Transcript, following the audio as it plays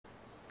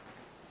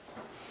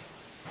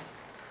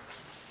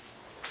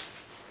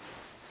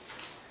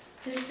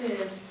This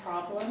is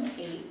problem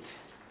 8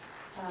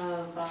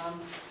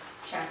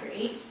 of chapter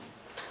 8.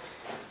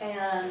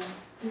 And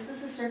this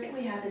is the circuit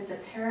we have. It's a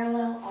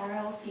parallel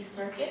RLC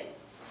circuit.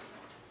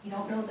 We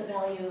don't know the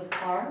value of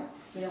R.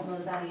 We don't know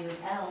the value of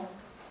L.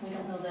 We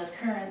don't know the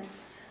current.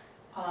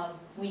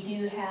 We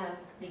do have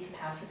the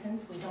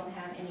capacitance. We don't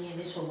have any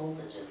initial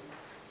voltages.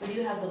 We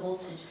do have the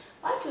voltage.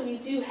 Actually, we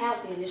do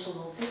have the initial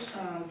voltage.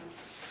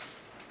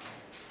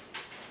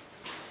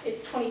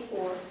 It's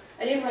 24.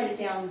 I didn't write it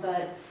down,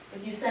 but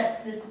if you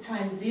set this to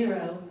times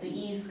 0, the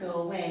e's go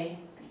away.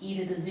 The e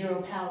to the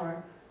 0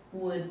 power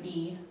would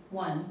be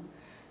 1.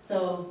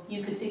 So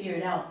you could figure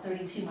it out.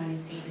 32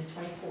 minus 8 is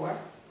 24.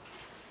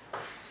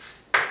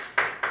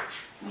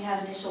 We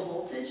have initial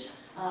voltage.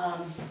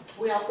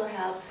 We also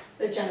have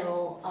the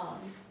general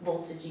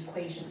voltage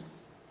equation.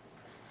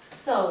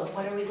 So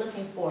what are we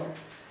looking for?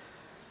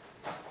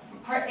 For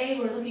part A,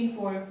 we're looking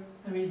for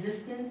the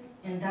resistance,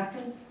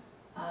 inductance,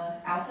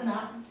 alpha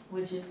naught,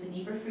 which is the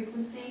Niebuhr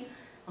frequency,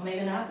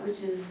 omega naught,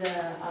 which is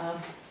the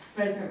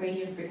resonant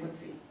radian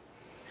frequency.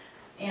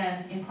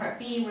 And in part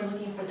B, we're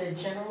looking for the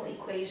general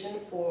equation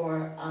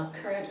for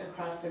current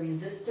across the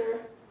resistor,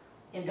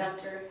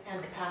 inductor,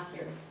 and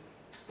capacitor.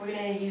 We're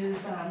going to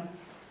use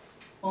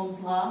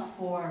Ohm's law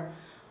for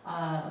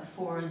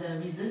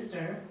the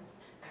resistor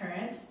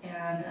current,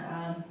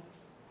 and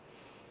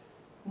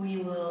we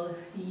will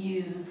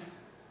use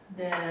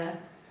the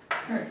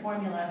current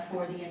formula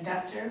for the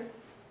inductor.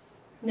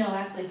 No,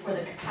 actually for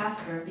the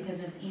capacitor,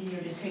 because it's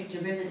easier to take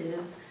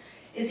derivatives.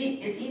 It's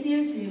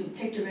easier to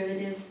take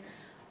derivatives.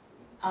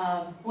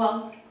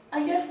 Well,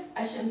 I guess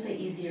I shouldn't say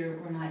easier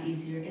or not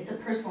easier. It's a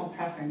personal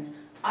preference.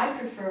 I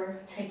prefer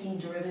taking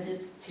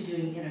derivatives to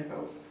doing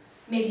integrals.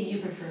 Maybe you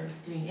prefer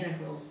doing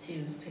integrals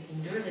to taking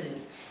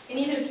derivatives. In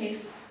either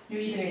case,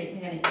 you're either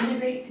going to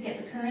integrate to get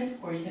the current,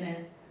 or you're going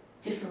to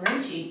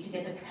differentiate to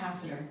get the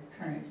capacitor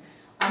current.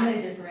 I'm going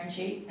to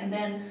differentiate, and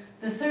then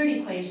the third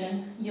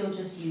equation, you'll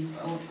just use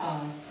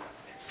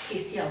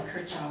KCL,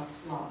 Kirchhoff's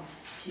law,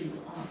 to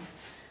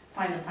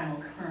find the final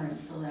current,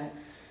 so that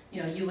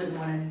you wouldn't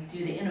want to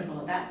do the integral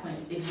at that point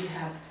if you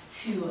have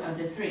 2 of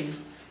the 3.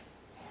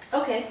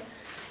 Okay,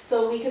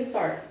 so we can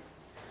start.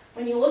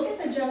 When you look at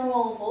the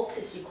general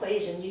voltage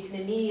equation, you can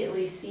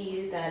immediately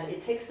see that it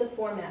takes the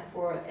format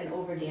for an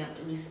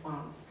overdamped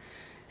response.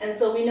 And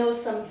so we know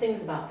some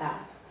things about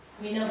that.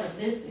 We know that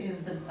this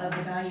is of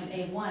the value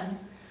A1.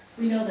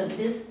 We know that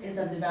this is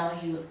of the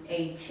value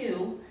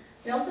A2.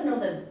 We also know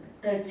that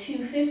the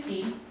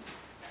 250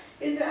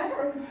 is, I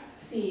don't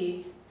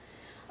see.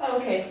 Oh,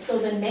 okay, so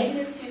the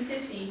negative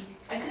 250,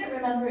 I couldn't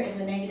remember if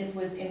the negative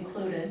was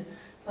included,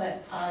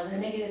 but the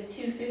negative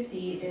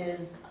 250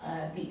 is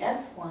the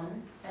S1,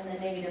 and the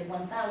negative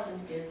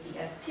 1000 is the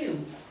S2.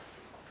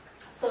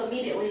 So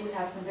immediately we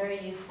have some very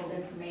useful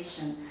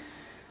information.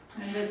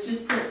 And let's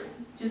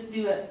just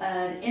do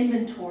an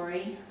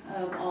inventory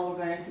of all of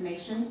our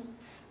information.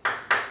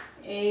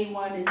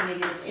 A1 is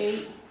negative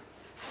 8.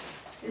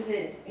 Is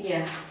it?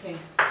 Yeah, okay.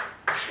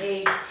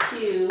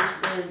 A2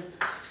 is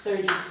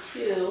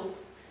 32.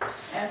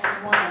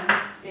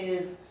 S1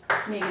 is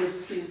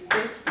negative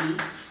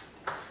 250.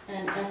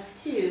 And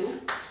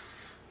S2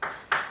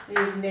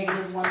 is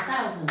negative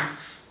 1000. Well,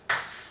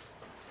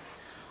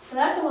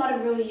 that's a lot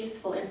of really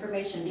useful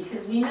information,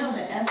 because we know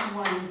that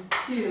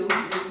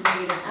S12 is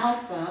negative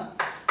alpha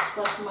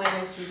plus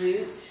minus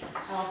root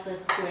alpha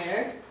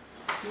squared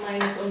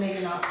minus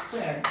omega naught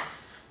squared.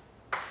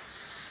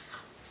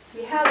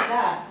 We have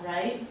that,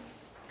 right?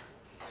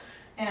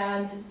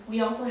 And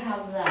we also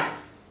have that.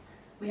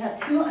 We have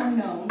 2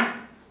 unknowns.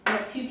 We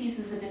have 2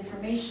 pieces of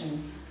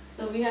information.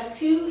 So we have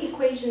 2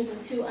 equations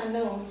and 2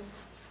 unknowns,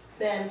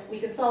 then we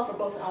can solve for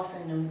both alpha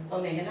and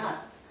omega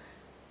naught.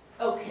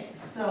 Okay,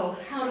 so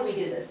how do we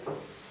do this?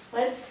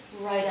 Let's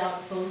write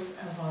out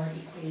both of our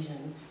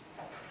equations.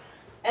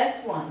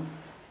 S1.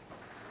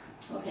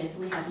 Okay,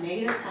 so we have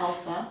negative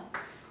alpha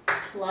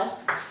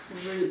plus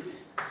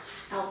root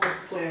alpha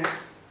squared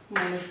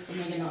minus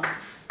omega naught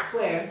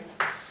squared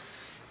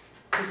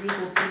is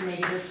equal to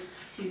negative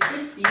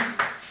 250.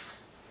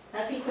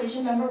 That's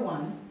equation number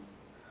 1.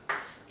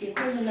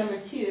 Equation number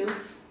 2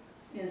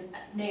 is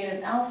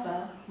negative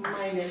alpha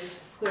minus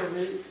square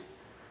root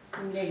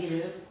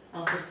negative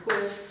alpha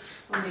squared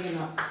omega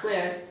naught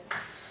squared.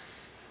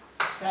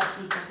 That's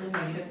equal to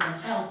negative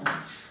 1000.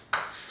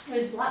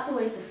 There's lots of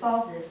ways to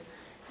solve this.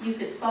 You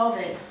could solve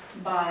it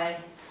by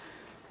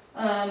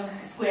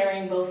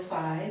squaring both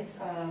sides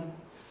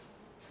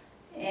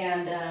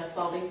and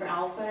solving for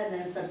alpha and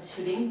then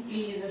substituting.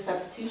 You use a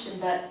substitution,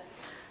 but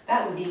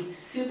that would be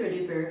super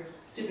duper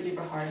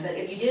hard. But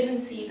if you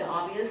didn't see the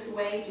obvious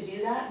way to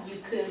do that, you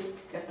could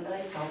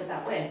definitely solve it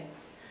that way.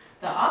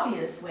 The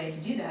obvious way to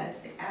do that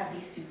is to add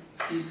these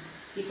two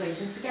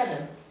equations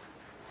together.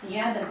 When you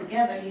add them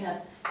together, you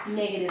have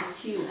negative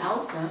 2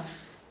 alpha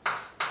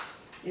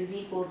is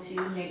equal to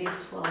negative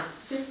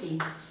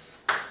 1250.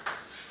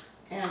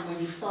 And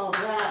when you solve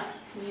that,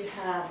 you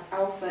have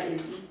alpha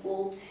is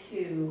equal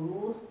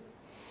to,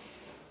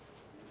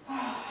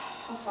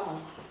 I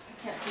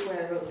can't see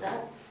where I wrote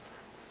that.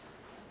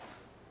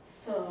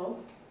 So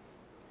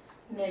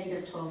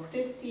negative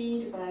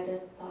 1250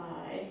 divided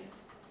by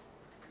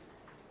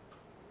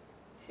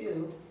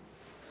 2,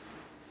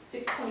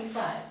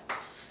 625.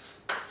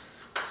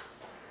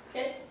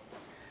 Okay,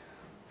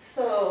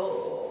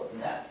 so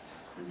that's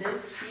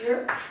this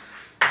here.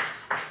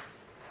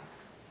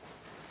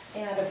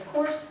 And of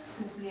course,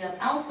 since we have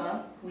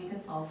alpha, we can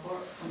solve for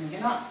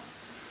omega naught.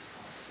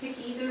 Pick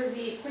either of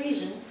the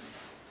equation,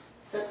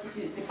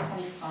 substitute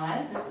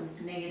 625. This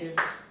is negative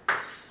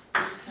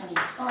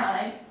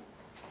 625.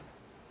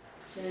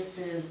 This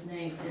is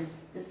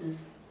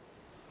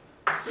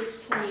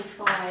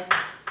 625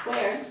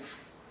 squared.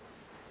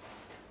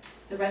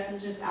 The rest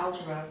is just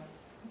algebra.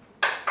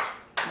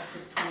 That's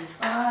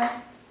 625.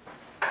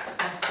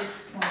 That's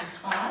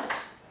 625.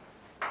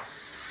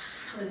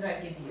 What does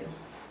that give you?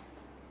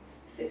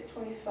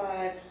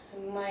 625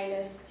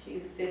 minus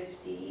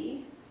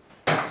 250,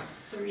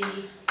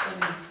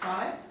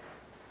 375.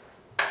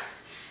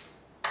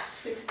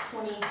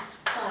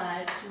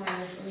 625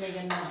 minus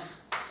omega naught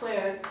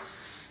squared,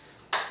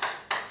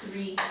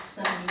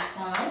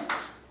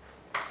 375.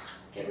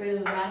 Get rid of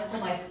the radical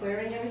by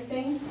squaring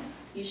everything.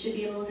 You should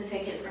be able to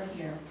take it from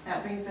here.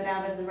 That brings it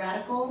out of the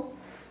radical.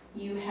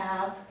 You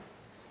have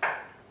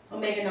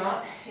omega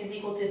naught is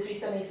equal to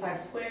 375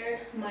 squared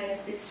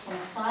minus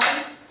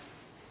 625.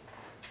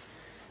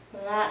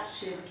 That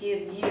should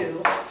give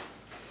you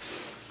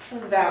a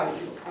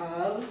value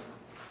of,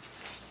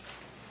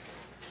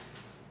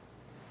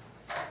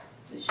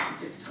 this should be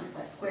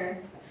 625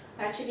 squared.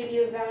 That should give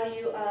you a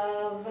value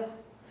of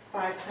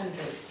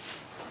 500.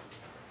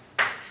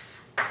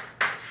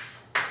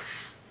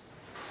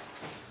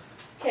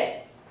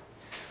 Okay,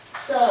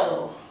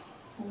 so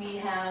we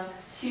have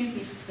 2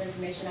 pieces of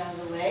information out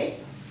of the way.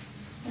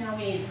 Now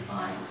we need to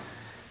find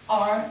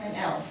R and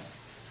L.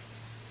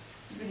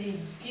 We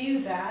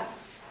do that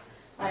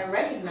by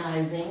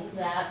recognizing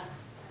that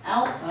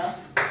alpha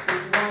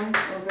is 1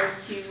 over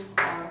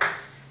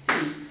 2RC,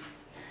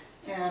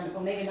 and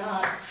omega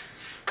naught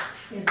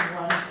is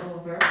 1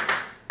 over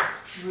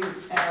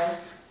root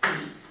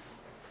LC.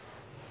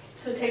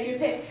 So take your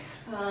pick.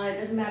 It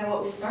doesn't matter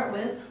what we start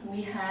with.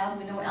 We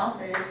know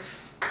alpha is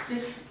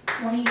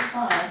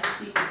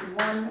 625 is equal to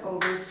 1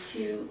 over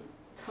 2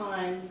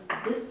 times,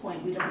 at this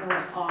point we don't know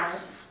what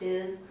R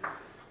is,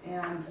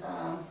 and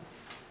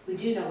we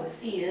do know what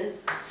C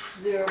is,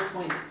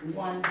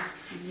 0.1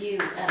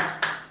 UF.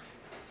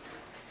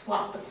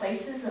 Swap the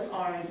places of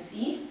R and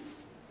C.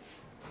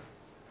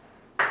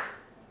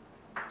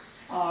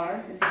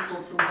 R is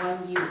equal to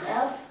 1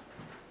 UF.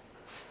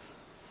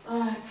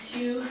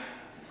 2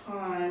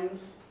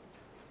 times,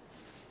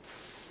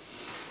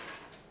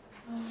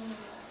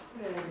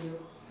 what did I do?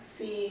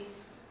 C,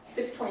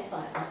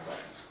 625, that's what.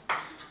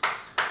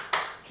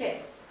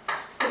 Okay,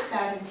 put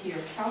that into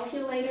your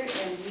calculator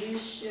and you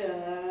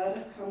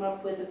should come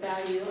up with a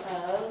value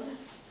of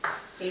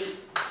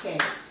 8K.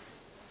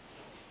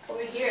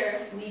 Over here,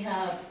 we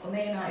have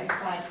omega naught is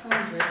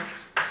 500.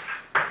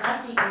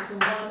 That's equal to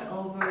 1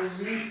 over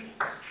root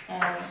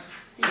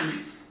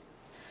LC.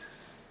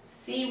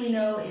 C we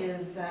know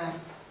is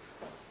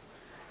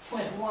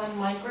 0.1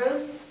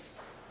 micros.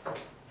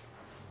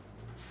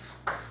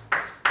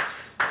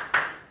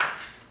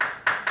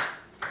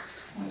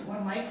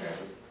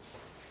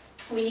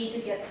 We need to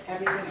get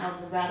everything out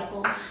of the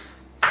radical.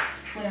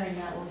 Squaring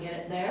that will get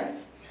it there.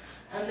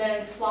 And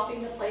then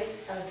swapping the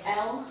place of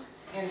L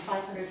and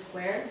 500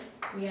 squared,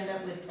 we end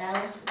up with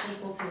L is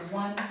equal to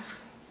 1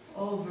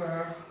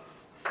 over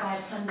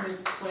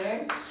 500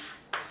 squared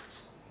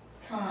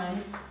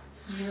times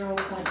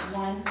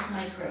 0.1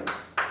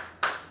 micros.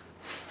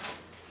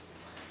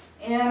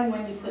 And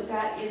when you put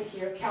that into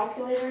your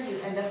calculator,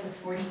 you end up with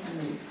 40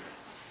 henries.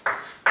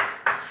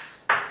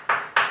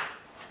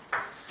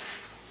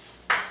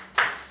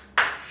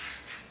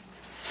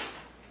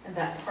 And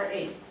that's part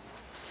A.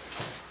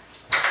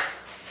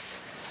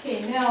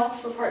 Okay, now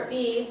for part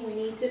B, we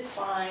need to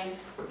find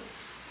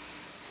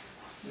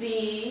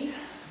the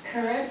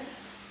current,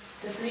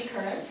 the 3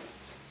 currents.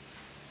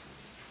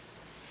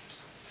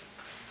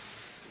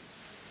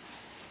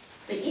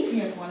 The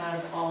easiest one out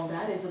of all of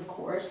that is, of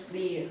course,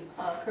 the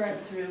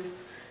current through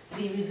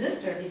the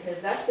resistor,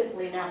 because that's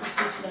simply an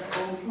application of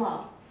Ohm's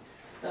law.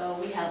 So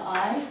we have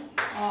I,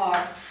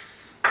 R,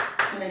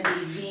 it's going to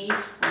be V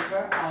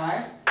over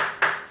R.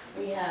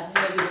 We have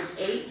negative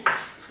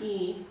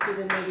 8e to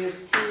the negative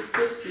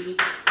 250 t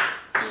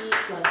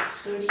plus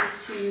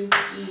 32e to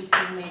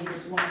the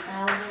negative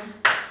 1000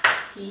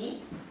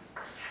 t.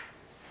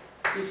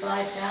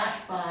 Divide that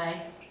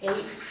by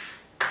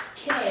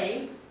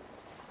 8k.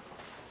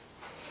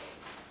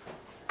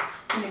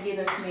 It's going to give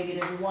us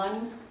negative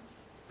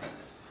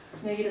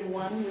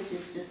 1, which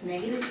is just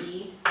negative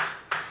e,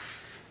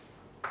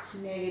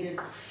 negative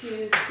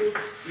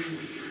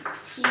 250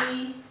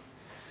 t.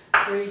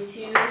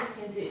 32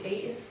 into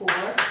 8 is 4,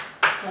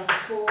 plus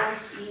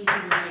 4e to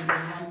the negative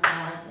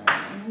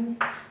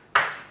 1000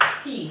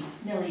 t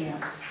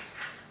milliamps.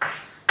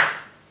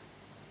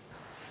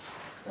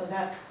 So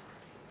that's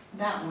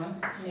that one,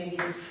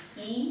 negative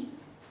e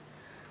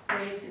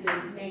raised to the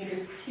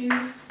negative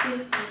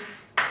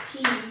 250t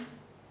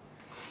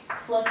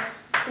plus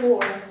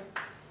 4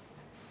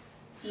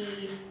 e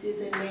to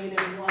the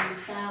negative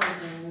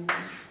 1000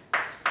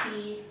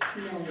 t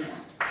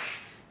milliamps.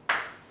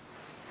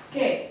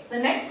 Okay, the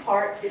next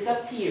part is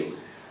up to you.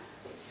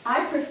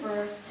 I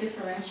prefer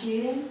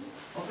differentiating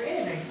over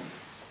integrating.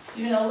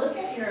 You're going to look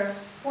at your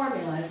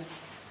formulas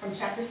from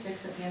chapter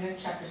 6 at the end of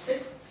chapter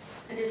 6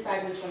 and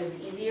decide which one is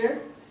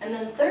easier. And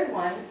then the third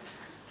one,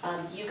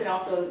 you can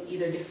also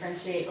either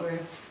differentiate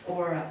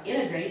or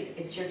integrate,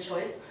 it's your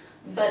choice.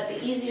 But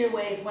the easier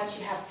way is once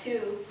you have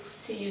two,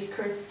 to use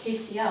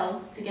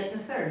KCL to get the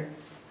third.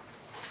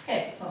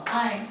 Okay, so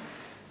I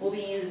will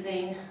be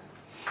using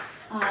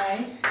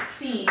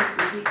IC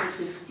is equal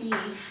to C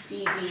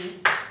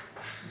dV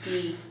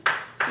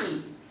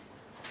dt.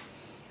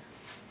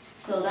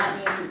 So that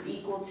means it's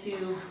equal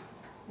to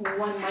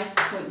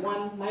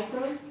 1.1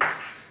 micros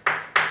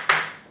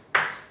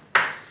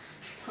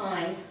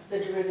times the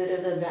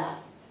derivative of that.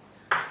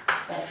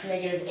 That's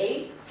negative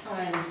 8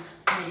 times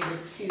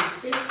negative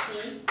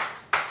 250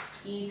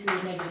 e to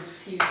the negative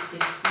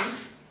 250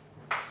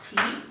 t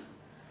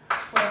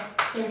plus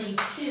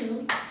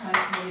 32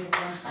 times negative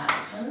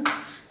 1000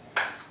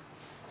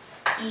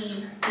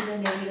 e to the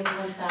negative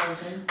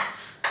 1000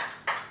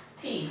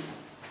 t.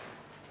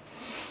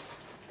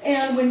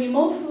 And when you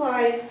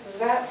multiply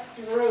that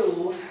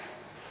through,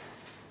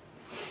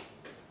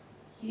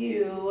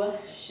 you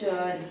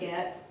should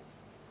get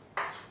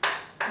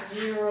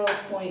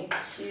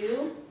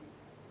 0.2.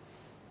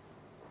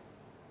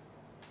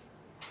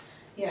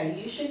 Yeah,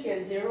 you should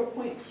get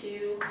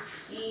 0.2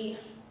 e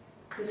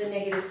to the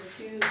negative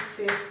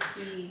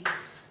 250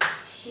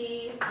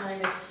 t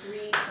minus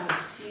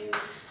 3.2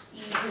 e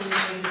to the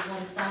negative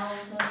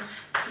 1000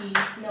 t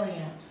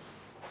milliamps.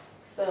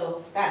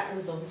 So that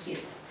goes over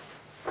here.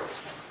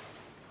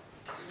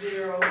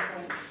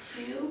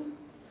 0.2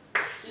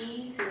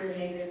 e to the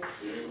negative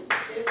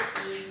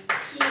 250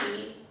 t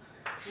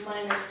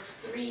minus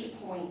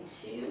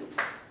 3.2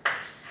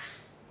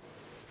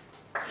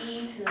 e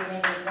to the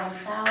negative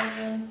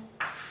 1000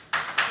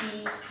 t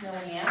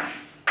milliamps.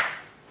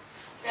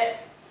 Okay,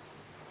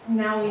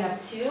 now we have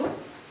 2.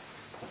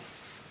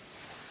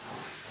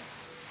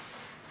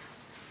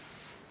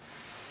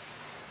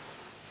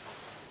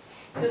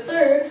 The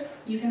third,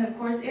 you can of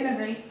course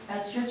integrate,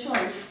 that's your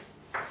choice.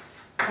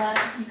 But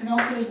you can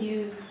also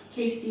use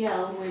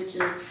KCL, which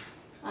is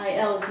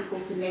IL is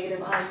equal to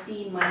negative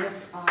IC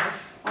minus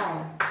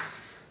IR.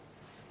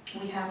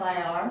 We have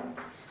IR.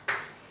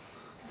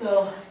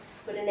 So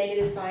put a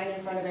negative sign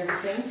in front of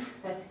everything.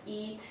 That's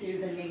e to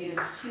the negative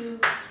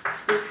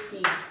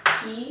 250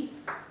 t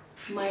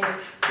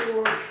minus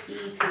 4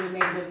 e to the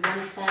negative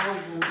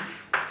 1000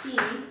 t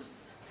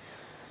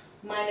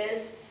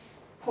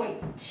minus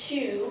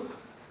 0.2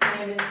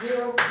 minus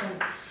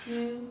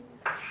 0.2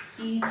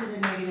 e to the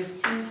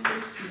negative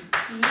 250 t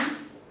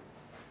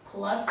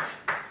plus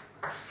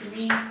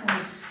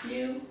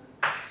 3.2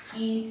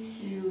 e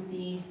to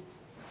the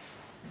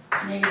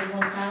negative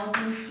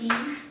 1000 t.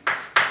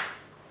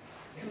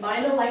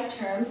 Combine the like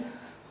terms,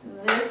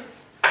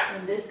 this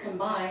and this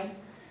combine,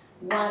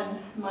 1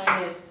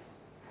 minus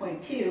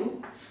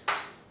 0.2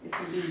 is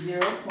going to be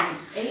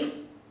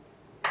 0.8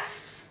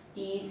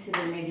 e to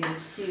the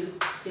negative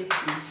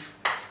 250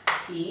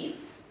 t.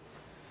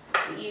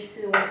 The e's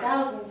to the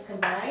 1000s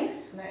combine,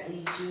 and that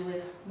leaves you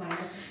with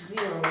minus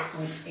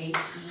 0.8 e to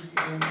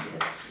the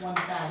negative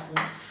 1000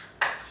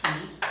 t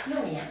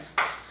milliamps.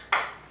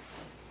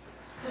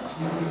 So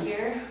over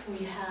here we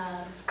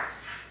have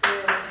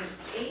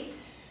 0.8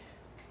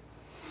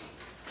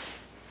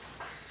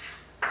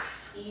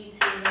 e to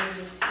the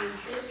negative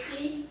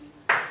 250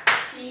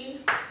 t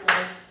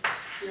plus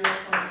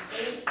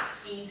 0.8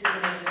 e to the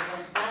negative